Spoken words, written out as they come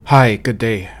Hi, good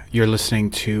day. You're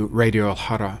listening to Radio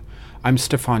Alhara. I'm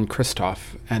Stefan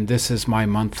Christoph, and this is my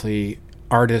monthly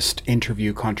artist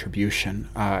interview contribution.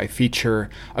 I feature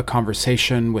a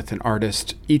conversation with an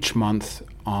artist each month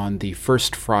on the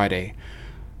first Friday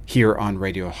here on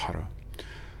Radio Alhara.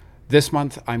 This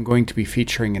month, I'm going to be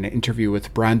featuring an interview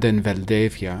with Brandon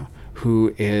Valdivia,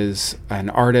 who is an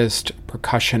artist,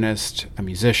 percussionist, a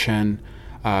musician,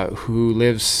 who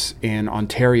lives in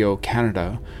Ontario,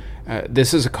 Canada.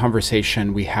 This is a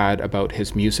conversation we had about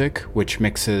his music, which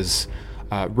mixes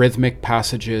rhythmic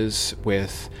passages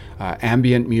with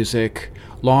ambient music,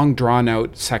 long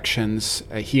drawn-out sections.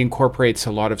 He incorporates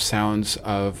a lot of sounds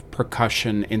of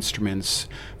percussion instruments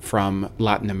from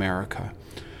Latin America.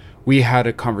 We had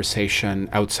a conversation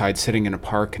outside, sitting in a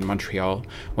park in Montreal,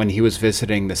 when he was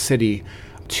visiting the city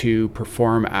to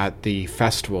perform at the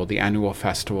festival, the annual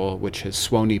festival, which is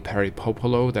Suoni per il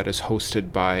Popolo, that is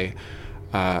hosted by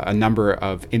a number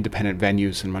of independent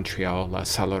venues in Montreal, La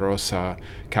Sala Rosa,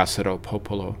 Casa del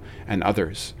Popolo, and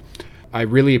others. I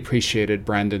really appreciated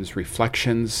Brandon's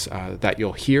reflections that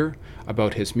you'll hear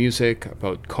about his music,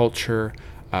 about culture,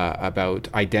 about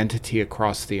identity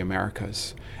across the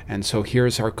Americas. And so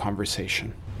here's our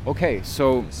conversation. Okay,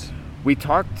 so we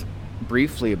talked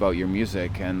briefly about your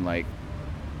music, and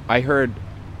I heard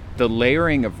the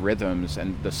layering of rhythms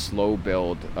and the slow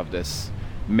build of this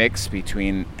mix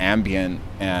between ambient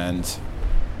and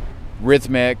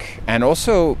rhythmic, and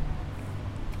also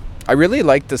I really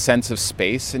like the sense of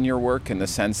space in your work, in the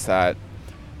sense that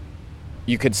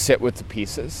you could sit with the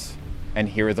pieces and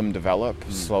hear them develop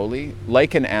slowly,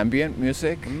 like an ambient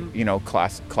music,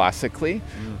 classically,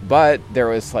 but there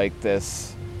was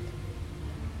this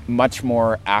much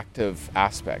more active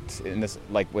aspect in this,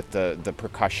 with the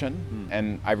percussion,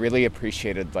 and I really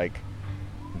appreciated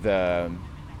the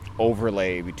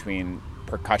overlay between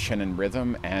percussion and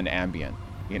rhythm and ambient,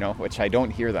 which I don't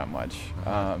hear that much.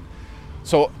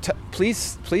 So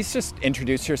please just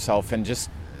introduce yourself and just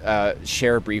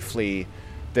share briefly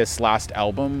this last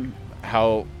album.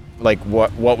 How,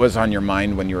 what was on your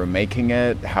mind when you were making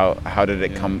it? How did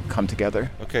it come together?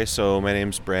 Okay, so my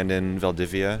name's Brandon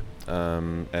Valdivia,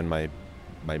 and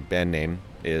my band name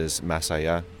is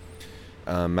Masaya.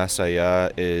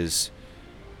 Masaya is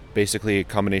basically a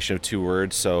combination of two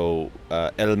words. So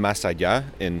El Más Allá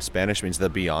in Spanish means the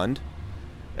beyond.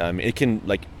 It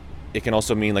can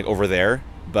also mean over there,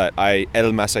 but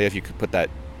El Más Allá, if you could put that,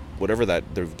 whatever that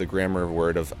the grammar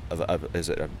word of is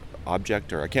it an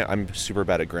object, or I'm super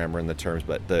bad at grammar in the terms,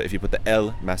 but if you put the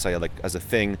El Más Allá as a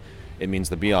thing, it means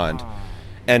the beyond.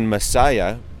 And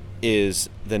Masaya is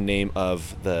the name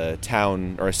of the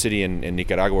town or a city in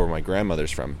Nicaragua where my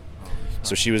grandmother's from.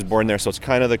 So she was born there, so it's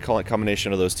kind of the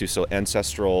combination of those two. So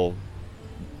ancestral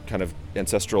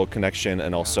connection,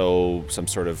 and also some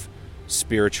sort of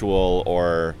spiritual,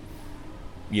 or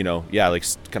kind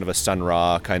of a Sun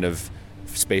Ra kind of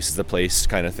space is the place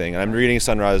kind of thing. And I'm reading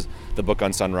the book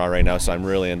on Sun Ra right now, so I'm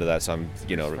really into that. So I'm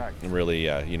really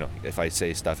if I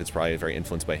say stuff, it's probably very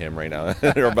influenced by him right now,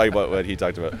 or by what he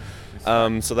talked about.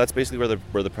 So that's basically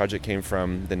where the project came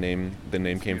from. The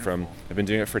name came from. I've been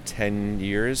doing it for 10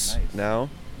 years now.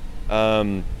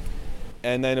 And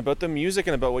then about the music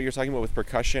and about what you're talking about with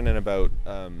percussion and about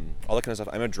all that kind of stuff.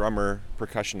 I'm a drummer,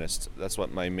 percussionist. That's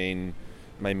what my main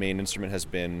instrument has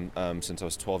been since I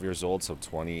was 12 years old, so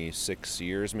 26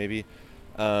 years maybe.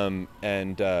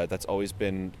 And that's always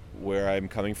been where I'm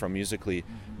coming from musically.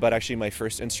 But actually my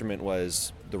first instrument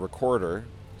was the recorder.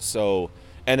 So,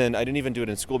 and then I didn't even do it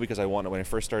in school because when I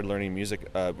first started learning music,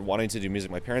 wanting to do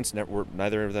music, my parents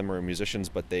neither of them were musicians,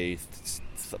 but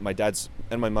my dad's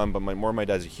and my mom, but my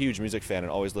dad's a huge music fan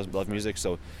and always loved music.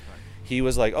 So he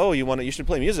was like, "Oh, you should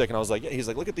play music," and I was like, "Yeah." He's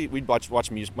like, "Look at we'd watch much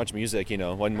music,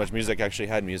 when much music actually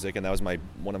had music," and that was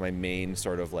one of my main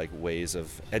sort of ways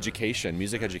of education,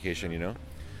 music education,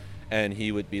 And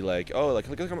he would be like, "Oh,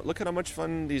 look at how much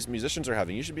fun these musicians are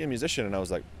having. You should be a musician." And I was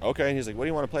like, "Okay." And he's like, "What do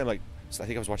you want to play?" I'm like, I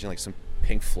think I was watching some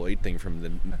Pink Floyd thing from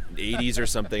the 80s or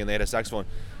something, and they had a saxophone,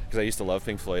 because I used to love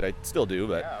Pink Floyd. I still do,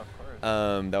 but Yeah, of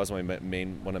course. that was one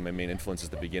of my main influences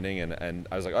at the beginning, and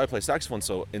I was like, "Oh, I play saxophone."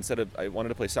 So I wanted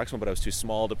to play saxophone, but I was too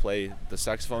small to play the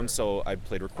saxophone, so I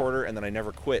played recorder, and then I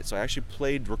never quit. So I actually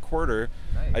played recorder.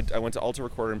 Nice. I went to alto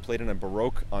recorder and played in a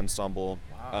Baroque ensemble.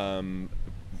 Wow.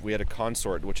 We had a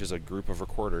consort, which is a group of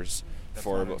recorders,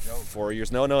 for about 4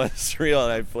 years. No, it's real.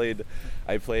 And I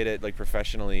played it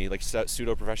professionally,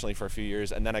 pseudo professionally for a few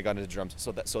years, and then I got into drums.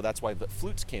 So that's why the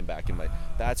flutes came back in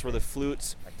that's where the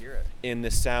flutes I hear it in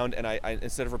this sound. And I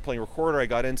instead of playing recorder, I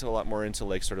got into a lot more into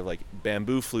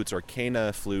bamboo flutes or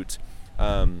Kena flute,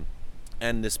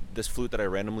 and this flute that I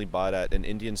randomly bought at an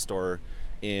Indian store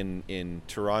in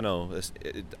Toronto.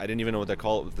 I didn't even know what they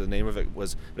call it. The name of it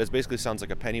was, but it basically sounds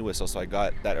like a penny whistle. So I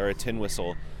got that, or a tin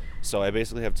whistle. So I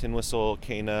basically have tin whistle,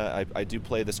 quena. I do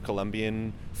play this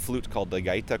Colombian flute called the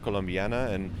gaita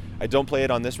colombiana, and I don't play it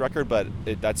on this record, but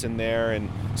that's in there. And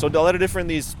so a lot of different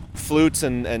these flutes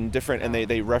and different, and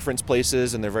they reference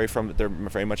places, and they're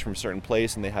very much from a certain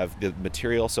place, and they have the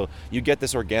material. So you get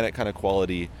this organic kind of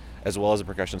quality as well as the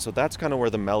percussion. So that's kind of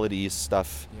where the melody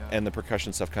stuff and the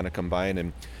percussion stuff kind of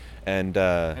combine. And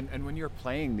when you're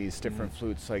playing these different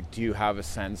flutes, like, do you have a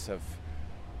sense of?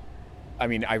 I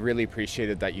mean, I really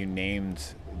appreciated that you named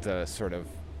the sort of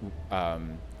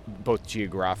both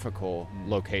geographical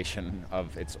location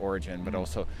of its origin, but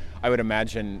also I would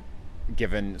imagine,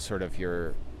 given sort of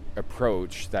your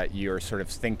approach, that you're sort of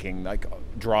thinking, like,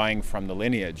 drawing from the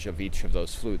lineage of each of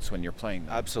those flutes when you're playing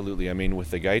them. Absolutely. I mean, with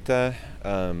the gaita,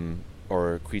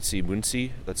 or Quitsi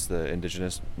Bunsi, that's the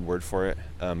indigenous word for it.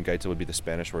 Gaita would be the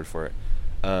Spanish word for it.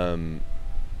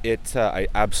 I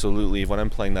absolutely, when I'm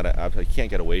playing that, I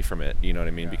can't get away from it. You know what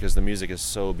I mean? Yeah. Because the music is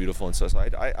so beautiful, and so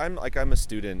I'm a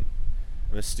student.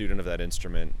 I'm a student of that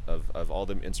instrument, of all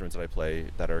the instruments that I play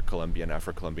that are Colombian,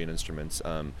 Afro-Colombian instruments.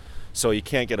 So you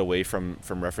can't get away from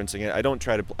referencing it. I don't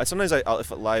try to. Sometimes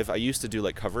if live, I used to do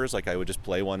like covers, like I would just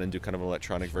play one and do kind of an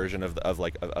electronic version of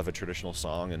a traditional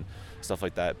song and stuff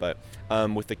like that. But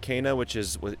with the quena, which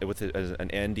is with an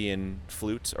Andean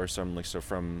flute, or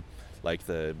from like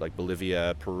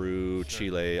Bolivia, Peru,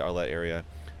 Chile, all that area.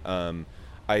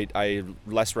 I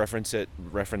less reference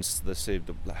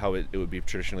how it would be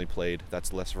traditionally played.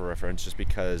 That's less of a reference, just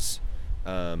because.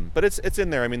 But it's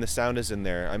in there. I mean, the sound is in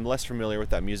there. I'm less familiar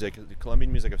with that music. The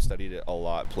Colombian music, I've studied it a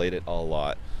lot, played it a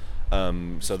lot.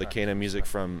 So the quena music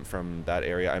from that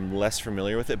area, I'm less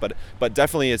familiar with it, but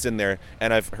definitely it's in there,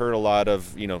 and I've heard a lot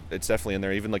of, it's definitely in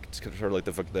there. Even like sort of like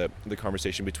the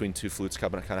conversation between two flutes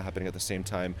kind of happening at the same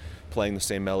time, playing the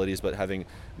same melodies, but having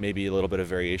maybe a little bit of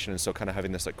variation, and so kind of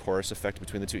having this like chorus effect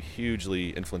between the two,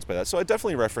 hugely influenced by that. So I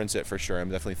definitely reference it for sure. I'm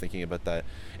definitely thinking about that.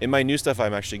 In my new stuff,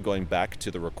 I'm actually going back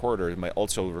to the recorder, my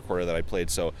alto recorder that I played.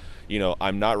 So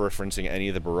I'm not referencing any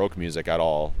of the Baroque music at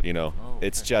all. Okay.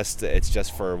 It's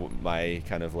just for my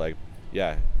kind of like,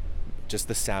 just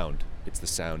the sound. It's the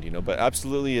sound, but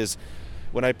absolutely is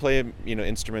when I play,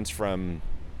 instruments from,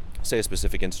 say, a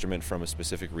specific instrument from a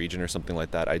specific region or something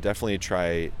like that, I definitely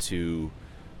try to,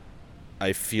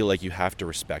 I feel like you have to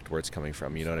respect where it's coming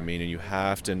from, you know what I mean? And you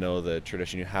have to know the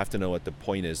tradition, you have to know what the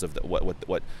point is of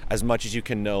what as much as you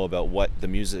can know about what the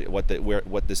music, what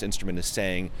this instrument is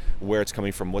saying, where it's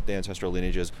coming from, what the ancestral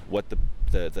lineage is, what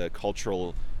the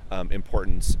cultural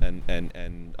importance and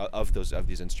of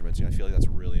these instruments. I feel like that's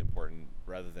really important,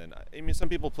 rather than, some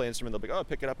people play an instrument, they'll be like, oh,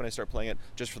 pick it up, and I start playing it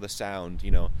just for the sound.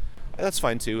 That's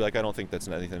fine too. Like, I don't think that's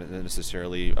anything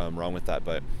necessarily wrong with that,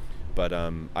 but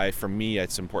for me,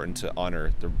 it's important to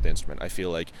honor the instrument. I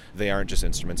feel like they aren't just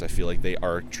instruments. I feel like they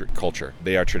are culture,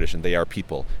 they are tradition, they are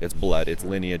people. It's blood, it's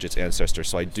lineage, it's ancestors.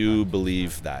 So I do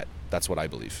believe that. That's what I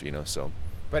believe. So.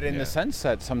 But in the sense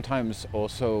that sometimes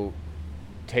also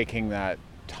taking that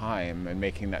time and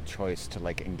making that choice to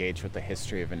like engage with the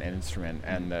history of an instrument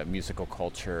and the musical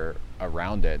culture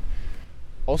around it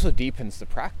also deepens the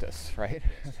practice, right?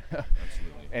 Absolutely.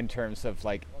 In terms of,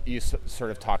 like, you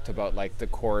sort of talked about like the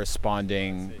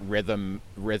corresponding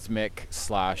rhythmic /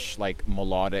 like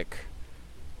melodic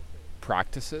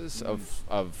practices of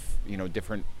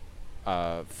different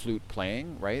flute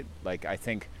playing, right? Like, I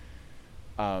think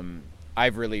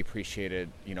I've really appreciated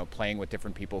playing with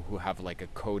different people who have like a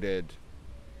coded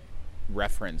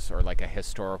reference or like a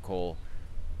historical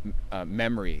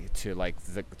memory to like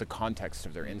the context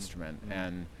of their instrument.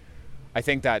 And I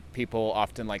think that people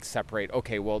often like separate,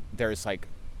 okay, well, there's like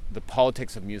the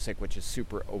politics of music, which is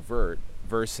super overt,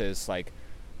 versus like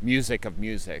music of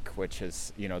music, which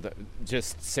is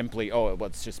just simply,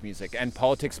 it's just music. And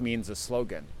politics means a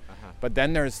slogan. But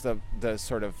then there's the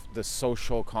sort of the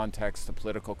social context, the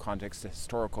political context, the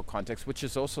historical context, which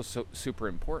is also super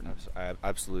important. I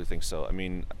absolutely think so. I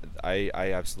mean, I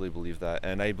absolutely believe that.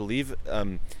 And I believe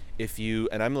and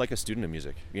I'm like a student of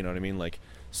music, you know what I mean? Like,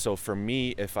 so for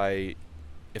me, if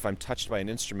I'm touched by an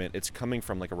instrument, it's coming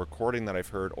from like a recording that I've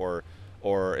heard, or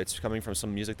it's coming from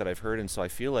some music that I've heard. And so I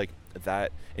feel like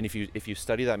that, and if you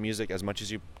study that music as much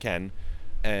as you can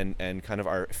and kind of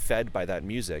are fed by that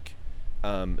music,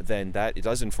 then that it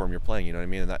does inform your playing, you know what I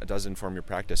mean? And that does inform your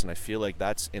practice. And I feel like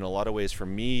that's, in a lot of ways, for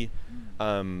me,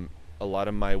 a lot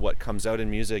of what comes out in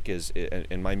music is,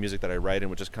 in my music that I write and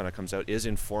what just kind of comes out, is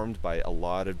informed by a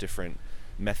lot of different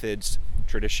methods,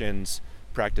 traditions,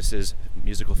 practices,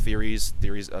 musical theories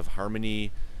of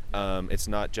harmony, It's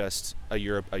not just a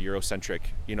Eurocentric.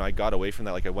 I got away from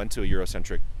that. Like I went to a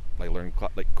Eurocentric, like learned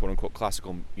like quote unquote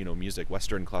classical, music,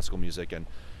 Western classical music,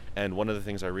 and one of the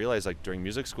things I realized like during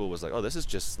music school was like, oh, this is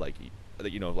just like,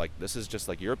 like this is just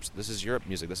like Europe. This is Europe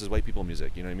music. This is white people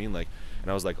music. You know what I mean? Like,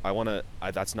 and I was like,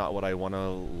 that's not what I want to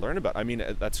learn about. I mean,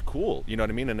 that's cool. You know what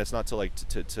I mean? And it's not to like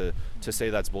to say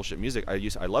that's bullshit music.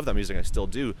 I love that music. I still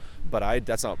do. But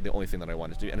that's not the only thing that I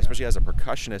want to do. And especially as a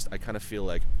percussionist, I kind of feel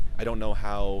like I don't know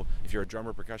how, if you're a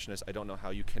drummer percussionist, I don't know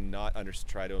how you cannot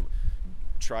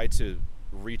try to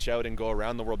reach out and go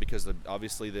around the world, because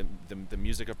obviously the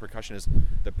music of percussion is,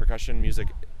 the percussion music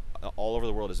all over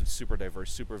the world is super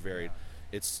diverse, super varied.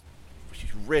 It's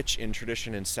rich in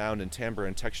tradition and sound and timbre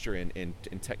and texture and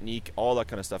technique, all that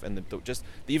kind of stuff, and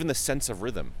even the sense of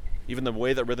rhythm, even the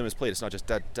way that rhythm is played. It's not just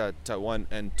da da da 1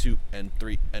 and 2 and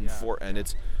 3 and 4, and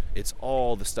it's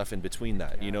all the stuff in between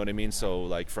that. You know what I mean? So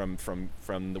like from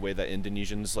the way that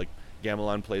Indonesians like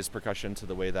gamelan plays percussion to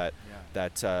the way that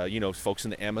folks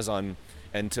in the Amazon,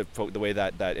 and to the way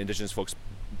that indigenous folks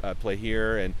play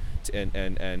here, and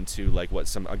to like what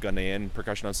a Ghanaian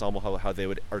percussion ensemble, how they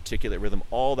would articulate rhythm,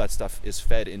 all that stuff is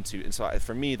fed into. And so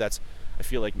for me, I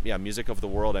feel like music of the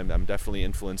world, I'm definitely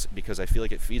influenced, because I feel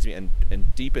like it feeds me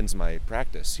and deepens my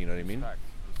practice. You know what I mean? Respect.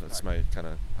 That's my kind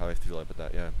of how I feel about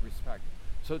that. Yeah. Respect.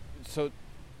 So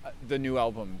the new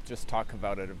album, just talk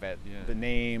about it a bit. Yeah. The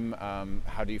name,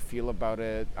 how do you feel about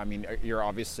it? I mean, you're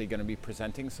obviously going to be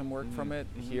presenting some work from it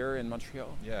here in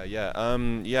Montreal. Yeah. I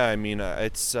mean,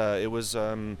 it was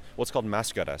what's called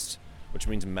Máscaras, which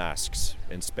means masks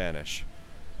in Spanish,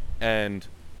 and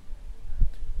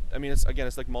I mean,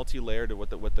 it's like multi-layered what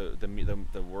the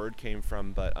word came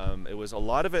from, but it was, a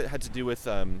lot of it had to do with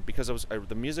because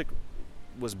the music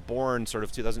was born sort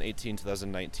of 2018,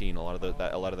 2019. A lot of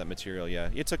that material. Yeah,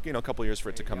 it took a couple years for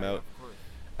it to come out,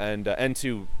 but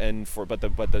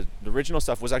the original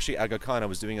stuff was actually Aga Khan. I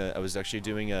was actually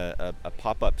doing a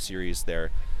pop-up series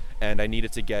there, and I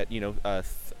needed to get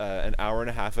an hour and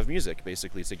a half of music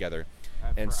basically together,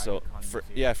 and so for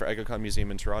Aga Khan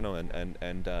Museum in Toronto,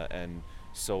 and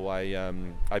so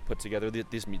I put together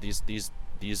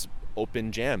these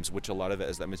open jams, which a lot of it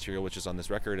is that material which is on this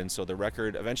record. And so the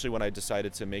record, eventually when I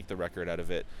decided to make the record out of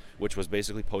it, which was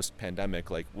basically post-pandemic,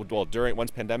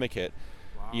 once pandemic hit,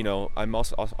 I'm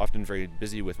also often very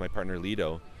busy with my partner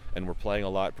Lido, and we're playing a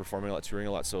lot, performing a lot, touring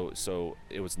a lot, so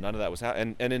it was, none of that was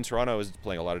happening. And in Toronto I was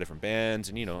playing a lot of different bands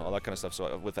and all that kind of stuff.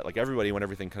 So with that, like everybody, when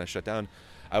everything kind of shut down,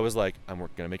 I was like, I'm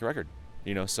gonna make a record.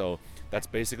 So that's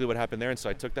basically what happened there. And so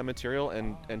I took that material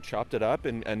and chopped it up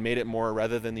and made it more,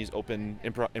 rather than these open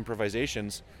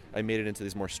improvisations, I made it into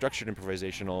these more structured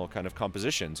improvisational kind of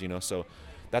compositions, so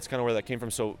that's kind of where that came from.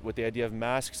 So with the idea of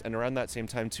masks, and around that same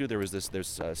time too, there's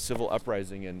a civil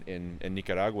uprising in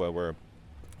Nicaragua, where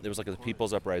there was like a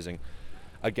people's uprising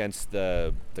against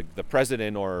the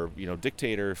president or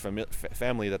dictator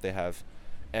family that they have.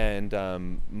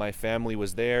 And my family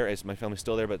was there. My family's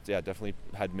still there, but yeah, definitely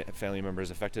had family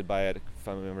members affected by it.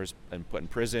 Family members and put in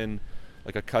prison.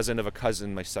 Like a cousin of a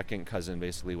cousin, my second cousin,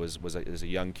 basically was a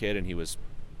young kid, and he was.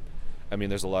 I mean,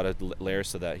 there's a lot of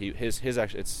layers to that. His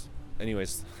actually, it's.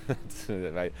 Anyways,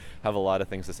 I have a lot of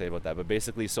things to say about that. But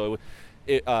basically, so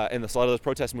and a lot of those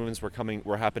protest movements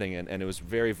were happening, and it was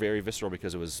very, very visceral,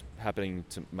 because it was happening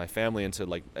to my family, and to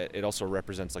like, it also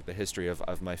represents like the history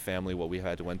of my family, what we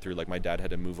went through. Like my dad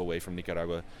had to move away from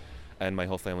Nicaragua, and my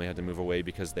whole family had to move away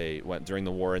because they went during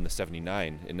the war in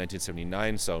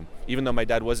 1979. So even though my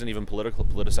dad wasn't even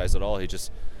politicized at all,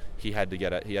 he had to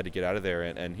get out of there,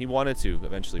 and he wanted to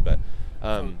eventually, but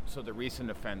so the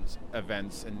recent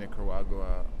events in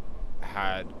Nicaragua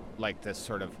had like this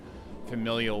sort of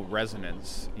familial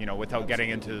resonance, without getting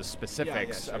into the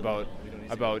specifics about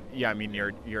I mean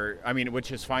you're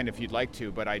which is fine if you'd like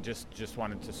to, but I just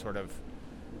wanted to sort of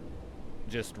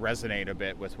just resonate a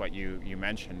bit with what you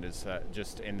mentioned, is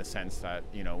just in the sense that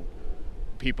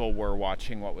people were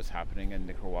watching what was happening in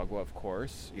Nicaragua, of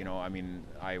course. I mean,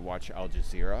 I watch Al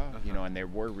Jazeera, and they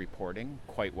were reporting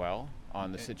quite well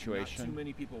on the situation. Not too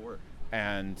many people were.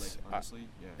 And honestly,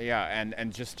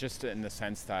 and just in the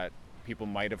sense that people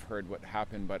might have heard what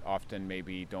happened, but often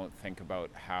maybe don't think about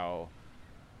how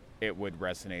it would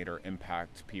resonate or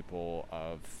impact people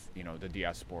of the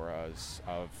diasporas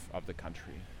of the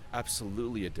country.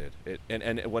 Absolutely, it did.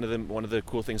 And one of the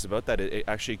cool things about that, it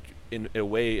actually, in a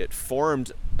way, it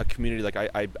formed a community. Like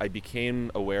I became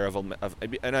aware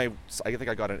and I think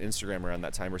I got on Instagram around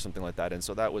that time or something like that, and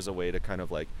so that was a way to kind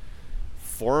of like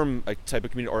form a type of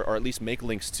community, or at least make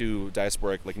links to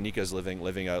diasporic, like Nicas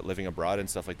living abroad and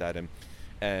stuff like that,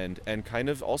 and kind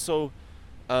of also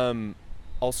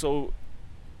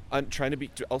I'm trying to be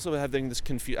also having this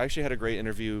I actually had a great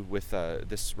interview with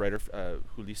this writer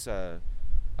Julissa.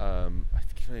 I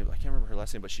can't remember her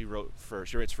last name, but she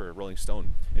writes for Rolling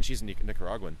Stone, and she's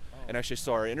Nicaraguan. And actually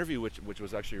saw our interview, which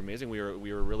was actually amazing. We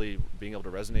were really being able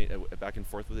to resonate back and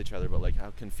forth with each other, but like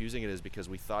how confusing it is, because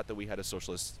we thought that we had a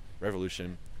socialist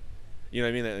revolution, you know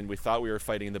what I mean, and we thought we were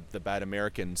fighting the bad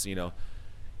Americans, you know,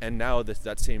 and now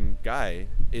that same guy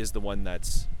is the one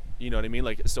that's, you know what I mean,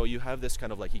 like, so you have this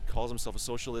kind of like, he calls himself a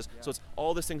socialist, so it's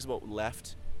all these things about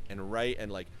left and right,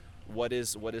 and like what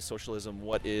is socialism,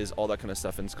 what is all that kind of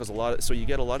stuff. And it's because so you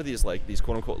get a lot of these like these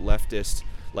quote unquote leftist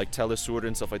like Telesur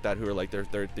and stuff like that, who are like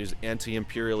they're these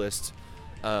anti-imperialist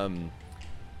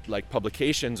like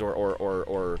publications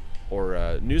or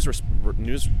news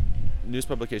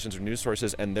publications or news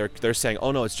sources, and they're saying,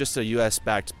 oh no, it's just a US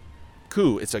backed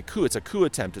coup, it's a coup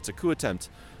attempt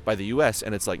by the US,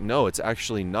 and it's like, no, it's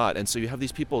actually not. And so you have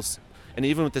these people, and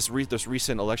even with this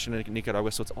recent election in Nicaragua,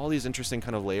 so it's all these interesting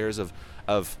kind of layers of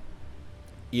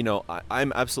you know,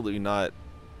 I'm absolutely not.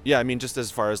 Yeah, I mean, just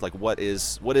as far as like what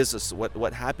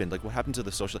happened? Like, what happened to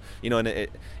the social? You know, and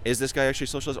is this guy actually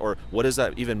socialist, or what does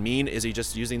that even mean? Is he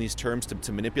just using these terms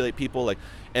to manipulate people? Like,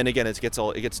 and again, it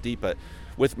gets deep. But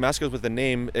with Mask with the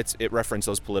name, it referenced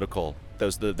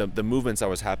the movements that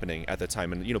was happening at the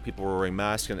time, and you know, people were wearing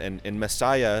masks. And in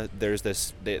Messiah, there's the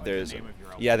name of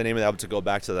your album. The name of the album, to go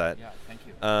back to that. Yeah, thank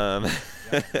you. No,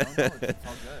 it's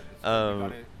all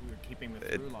good. We're keeping the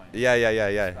through line. Yeah.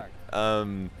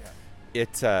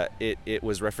 It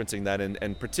was referencing that, and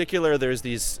in particular, there's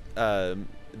these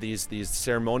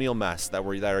ceremonial masks that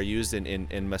are used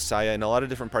in Messiah and a lot of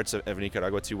different parts of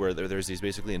Nicaragua too, where there's these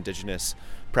basically indigenous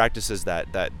practices that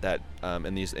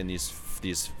in these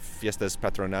fiestas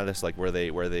patronales, like where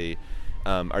they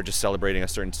are just celebrating a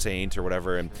certain saint or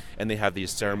whatever, and they have these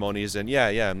ceremonies, and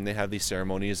they have these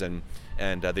ceremonies, and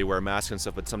they wear masks and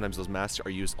stuff, but sometimes those masks are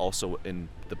used also in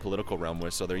the political realm,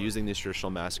 so they're using these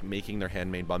traditional masks, making their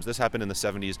handmade bombs. This happened in the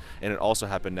 70s, and it also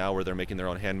happened now, where they're making their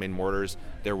own handmade mortars,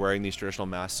 they're wearing these traditional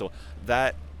masks. So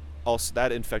that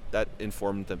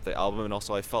informed the album. And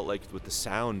also I felt like with the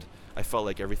sound, I felt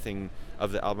like everything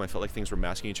of the album, I felt like things were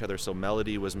masking each other. So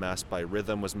melody was masked by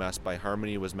rhythm, was masked by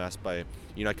harmony, was masked by,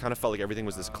 you know, I kind of felt like everything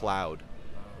was this cloud.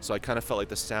 So I kind of felt like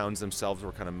the sounds themselves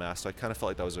were kind of masked. So I kind of felt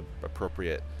like that was an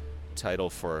appropriate title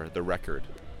for the record.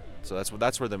 So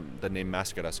that's where the name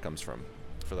Mask at Us comes from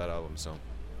for that album. So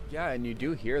yeah, and you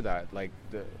do hear that, like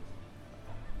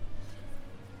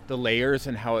the layers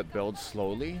and how it builds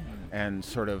slowly, and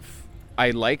sort of,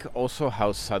 I like also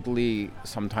how subtly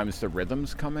sometimes the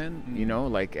rhythms come in, you know,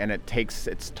 like, and it takes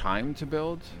its time to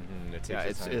build. It's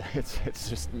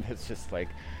just like,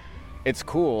 it's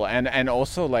cool, and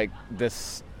also like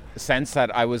this sense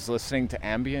that I was listening to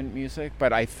ambient music,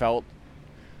 but I felt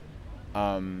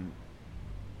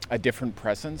a different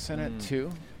presence in it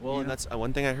too. Well, and that's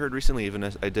one thing I heard recently, even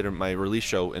as I did my release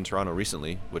show in Toronto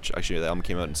recently, which actually the album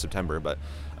came out in September, but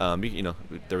you know,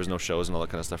 there was no shows and all that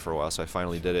kind of stuff for a while, so I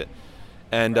finally did it.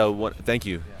 And thank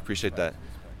you, appreciate that.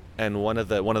 And one of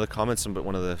the comments from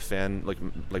one of the fan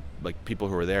like people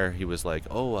who were there, he was like,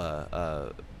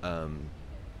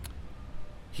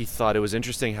 he thought it was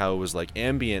interesting how it was like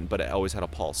ambient, but it always had a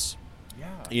pulse. Yeah.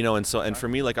 You know, and so, and for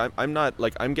me, like, I'm not,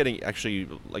 like, I'm getting, actually,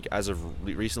 like, as of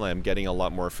recently, I'm getting a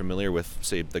lot more familiar with,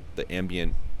 say, the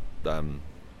ambient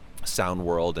sound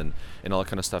world and all that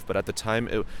kind of stuff. But at the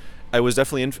time, I was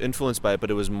definitely influenced by it,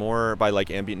 but it was more by, like,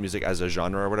 ambient music as a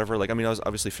genre or whatever. Like, I mean, I was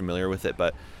obviously familiar with it,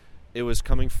 but it wasn't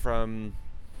coming from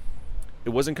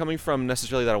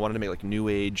necessarily that I wanted to make, like, new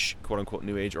age, quote-unquote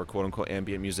new age, or quote-unquote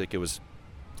ambient music. It was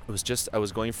just, I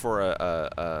was going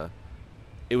for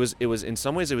it was in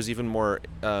some ways it was even more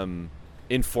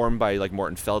informed by like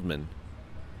Morton Feldman.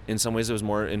 In some ways it was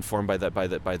more informed by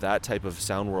that type of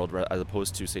sound world, as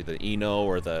opposed to, say, the Eno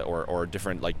or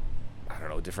different, like, I don't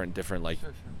know, different like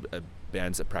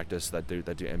bands that practice that do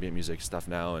ambient music stuff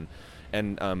now,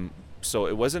 and so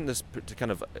it wasn't this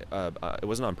kind of it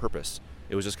wasn't on purpose.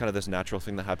 It was just kind of this natural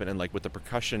thing that happened. And like with the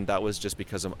percussion, that was just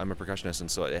because I'm a percussionist,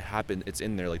 and so it happened. It's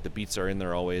in there, like the beats are in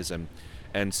there always,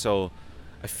 and so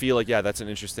I feel like, yeah, that's an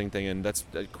interesting thing, and that's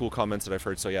cool comments that I've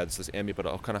heard. So yeah, it's this ambient, but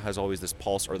it kind of has always this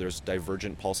pulse, or there's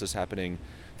divergent pulses happening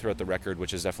throughout the record,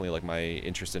 which is definitely like my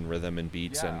interest in rhythm and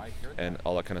beats and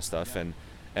all that kind of stuff. Yeah.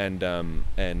 And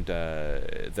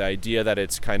the idea that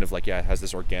it's kind of like, yeah, it has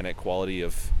this organic quality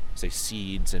of, say,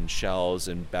 seeds and shells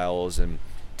and bells and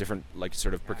different, like,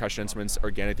 sort of percussion instruments,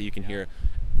 organic, that you can hear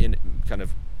in kind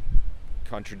of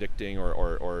contradicting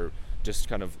or just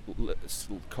kind of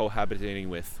cohabitating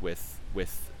with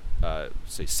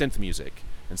say synth music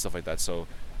and stuff like that. So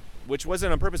which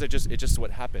wasn't on purpose. It just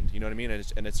what happened. You know what I mean?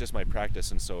 And it's just my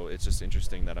practice, and so it's just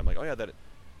interesting that I'm like, oh yeah,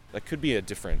 that could be a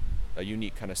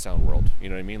unique kind of sound world. You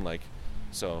know what I mean? Like,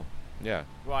 so yeah.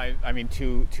 Well, I mean,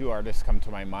 two artists come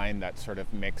to my mind that sort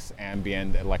of mix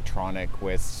ambient electronic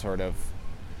with sort of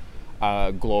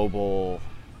global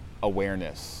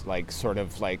awareness, like sort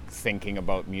of like thinking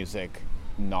about music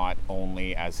not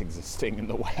only as existing in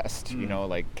the West, you know,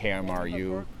 like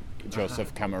KMRU,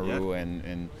 Joseph Kamaru,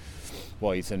 and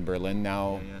well, he's in Berlin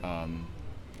now,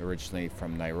 originally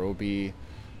from Nairobi,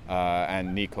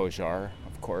 and Nico Jar,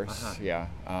 of course, you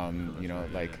know,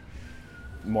 like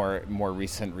more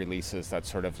recent releases that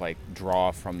sort of like draw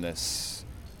from this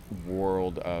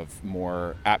world of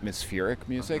more atmospheric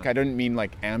music. I didn't mean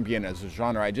like ambient as a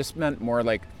genre, I just meant more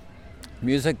like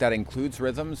music that includes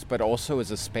rhythms but also is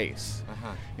a space.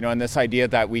 You know, and this idea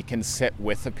that we can sit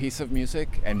with a piece of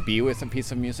music and be with a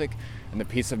piece of music, and the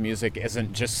piece of music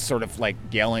isn't just sort of like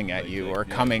yelling at you or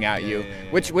coming at you,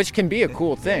 which can be a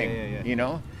cool thing, you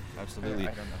know? Absolutely.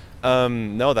 I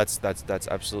don't know. No, that's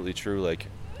absolutely true. Like,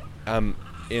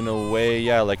 in a way,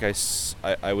 yeah, like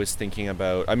I was thinking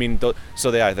about, I mean, the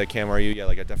KMRU, yeah,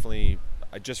 like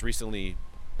I just recently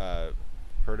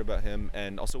heard about him,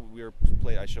 and also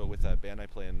I show with a band I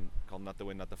play in called Not the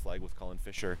Wind, Not the Flag with Colin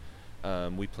Fisher.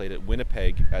 We played at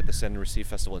Winnipeg at the Send and Receive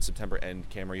Festival in September, and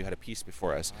KMRU had a piece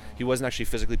before us. He wasn't actually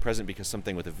physically present because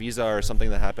something with a visa or something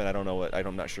that happened.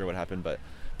 I'm not sure what happened, but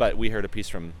we heard a piece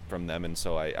from them, and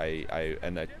so I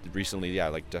recently, yeah,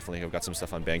 like definitely have got some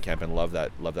stuff on Bandcamp and love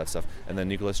that stuff. And then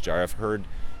Nicolas Jar, I've heard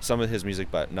some of his music,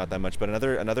 but not that much. But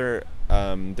another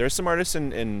there's some artists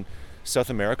in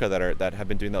South America that have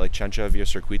been doing that, like Chancha Via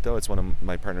Circuito. It's one of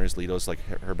my partners, Lito's, like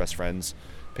her best friends,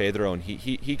 Pedro, and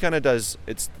he kind of does,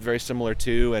 it's very similar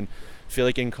too. And I feel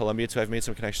like in Colombia too, I've made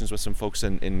some connections with some folks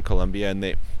in Colombia,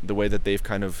 and the way that they've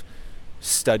kind of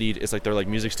studied is like they're like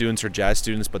music students or jazz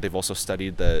students, but they've also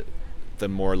studied the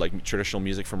more like traditional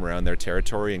music from around their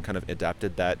territory and kind of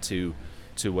adapted that to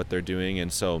what they're doing.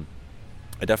 And so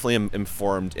I definitely am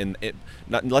informed in it,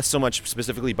 not less so much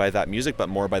specifically by that music, but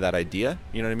more by that idea.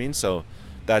 You know what I mean? So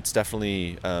that's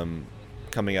definitely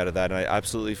coming out of that. And I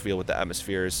absolutely feel with the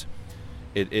atmospheres,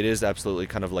 it is absolutely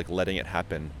kind of like letting it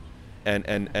happen.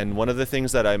 And one of the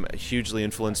things that I'm hugely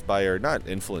influenced by, or not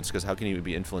influenced, because how can you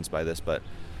be influenced by this? But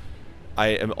I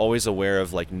am always aware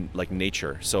of like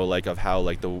nature. So like of how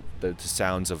like the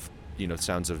sounds of, you know,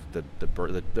 sounds of the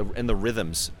bird and the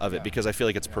rhythms of it, because I feel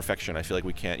like it's perfection. I feel like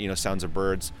we can't, you know, sounds of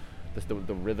birds, the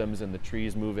rhythms and the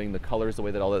trees moving, the colors, the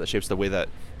way that all that shapes, the way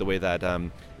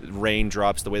that rain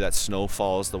drops, the way that snow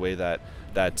falls, the way that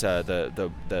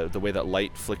the way that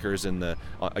light flickers in the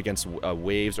against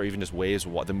waves, or even just waves,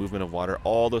 the movement of water,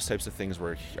 all those types of things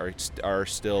are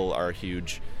still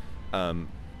huge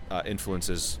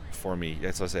influences for me.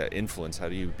 That's what I say, influence. How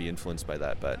do you be influenced by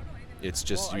that? But it's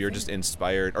just, you're just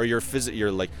inspired, or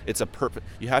you're like, it's a purpose.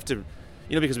 You have to,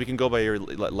 you know, because we can go by your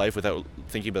life without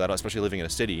thinking about that, especially living in a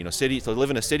city. You know, to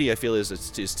live in a city, I feel is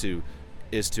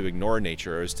to ignore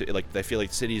nature, or is to, like, I feel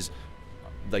like cities,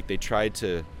 like, they tried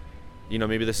to, you know,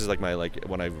 maybe this is like my, like,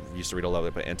 when I used to read a lot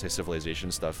about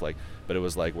anti-civilization stuff, like, but it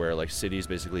was like where like cities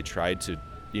basically tried to,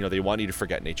 you know, they want you to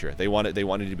forget nature. They wanted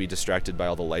you to be distracted by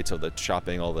all the lights of the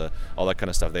shopping, all that kind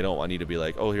of stuff. They don't want you to be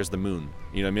like, oh, here's the moon.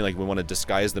 You know what I mean? Like, we want to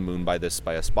disguise the moon by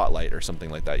a spotlight or something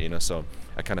like that, you know? So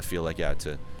I kind of feel like, yeah,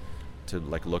 to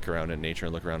like look around at nature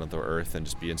and look around at the earth and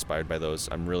just be inspired by those.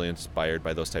 I'm really inspired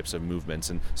by those types of movements.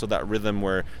 And so that rhythm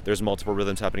where there's multiple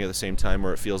rhythms happening at the same time,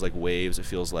 where it feels like waves, it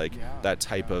feels like that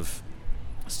type of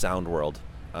sound world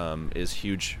is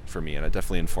huge for me. And I'm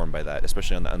definitely informed by that,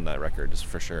 especially on that record, is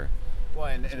for sure. Well,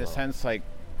 in a sense, like,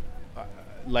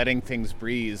 letting things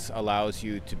breathe allows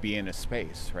you to be in a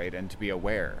space, right, and to be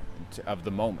aware of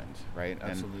the moment, right?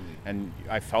 Absolutely. And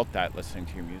I felt that listening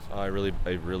to your music. I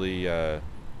really,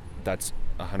 that's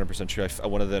 100% true.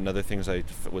 One of another things I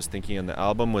was thinking on the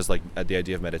album was like the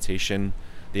idea of meditation,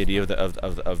 the idea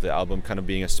of the album kind of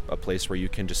being a place where you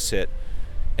can just sit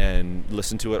and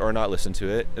listen to it or not listen to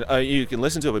it. You can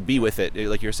listen to it, but be with it,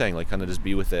 like you're saying, like kind of just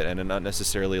be with it, and not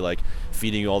necessarily like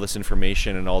feeding you all this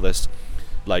information and all this,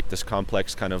 like this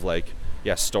complex kind of like,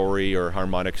 yeah, story or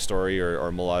harmonic story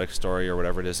or melodic story or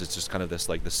whatever it is. It's just kind of this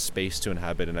like this space to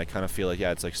inhabit, and I kind of feel like,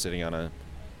 yeah, it's like sitting on a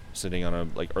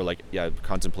like, or like, yeah,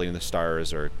 contemplating the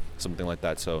stars or something like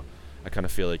that. So I kind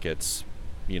of feel like it's,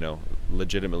 you know,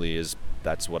 legitimately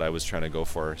that's what I was trying to go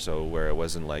for. So where it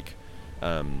wasn't like,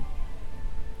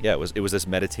 yeah, it was this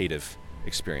meditative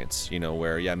experience, you know,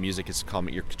 where, yeah, music is calm.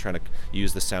 You're trying to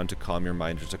use the sound to calm your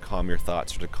mind, or to calm your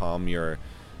thoughts, or to calm your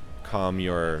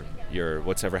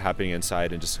what's ever happening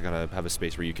inside, and just kind of have a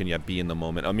space where you can, yeah, be in the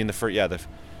moment. I mean, the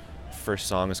first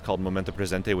song is called Momento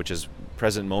Presente, which is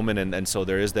present moment, and so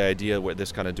there is the idea where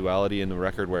this kind of duality in the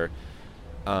record where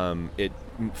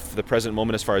the present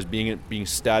moment as far as being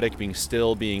static, being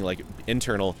still, being like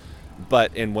internal,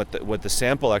 but in what the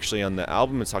sample actually on the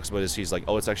album it talks about is he's like,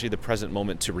 oh, it's actually the present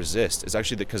moment to resist. It's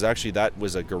actually because actually that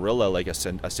was a guerrilla, like a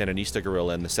Sandinista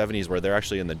guerrilla in the 70s, where they're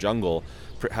actually in the jungle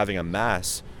having a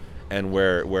mass, and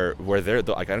where they're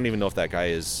like, I don't even know if that guy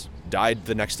is died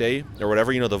the next day or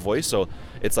whatever, the voice. So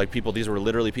it's like these were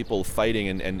literally people fighting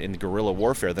and in guerrilla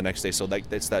warfare the next day. So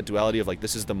like it's that duality of like,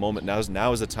 this is the moment,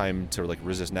 now is the time to like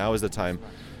resist, now is the time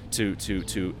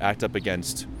to act up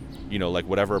against like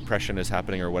whatever oppression is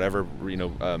happening, or whatever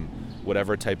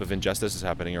whatever type of injustice is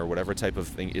happening, or whatever type of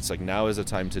thing. It's like, now is the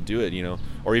time to do it,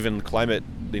 or even climate,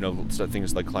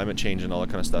 things like climate change and all that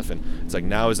kind of stuff, and it's like,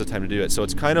 now is the time to do it. So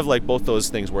it's kind of like both those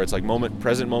things where it's like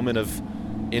present moment of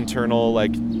internal,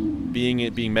 like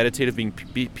being meditative, being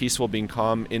peaceful, being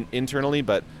calm internally,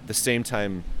 but at the same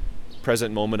time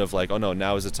present moment of like, oh no,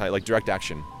 now is the time, like direct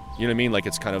action, you know what I mean? Like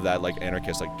it's kind of that like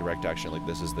anarchist, like direct action, like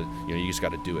this is the, you just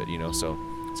got to do it, so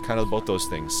it's kind of both those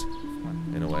things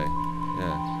in a way.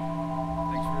 Yeah.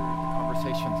 Thanks for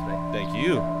the conversation today. Thank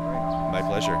you. My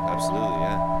pleasure. Absolutely.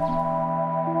 Yeah.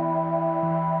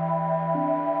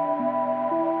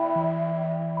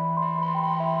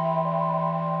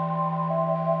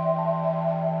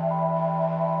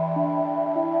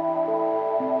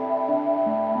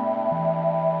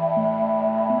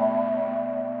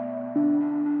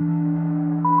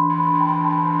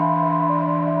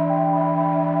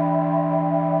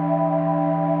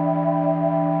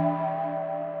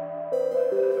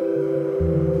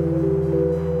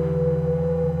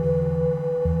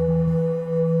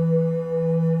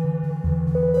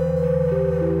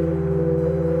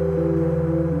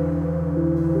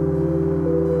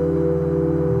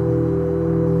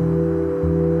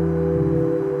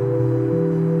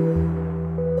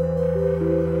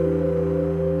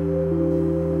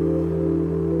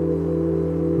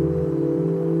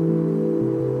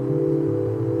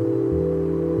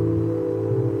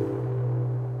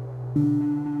 you.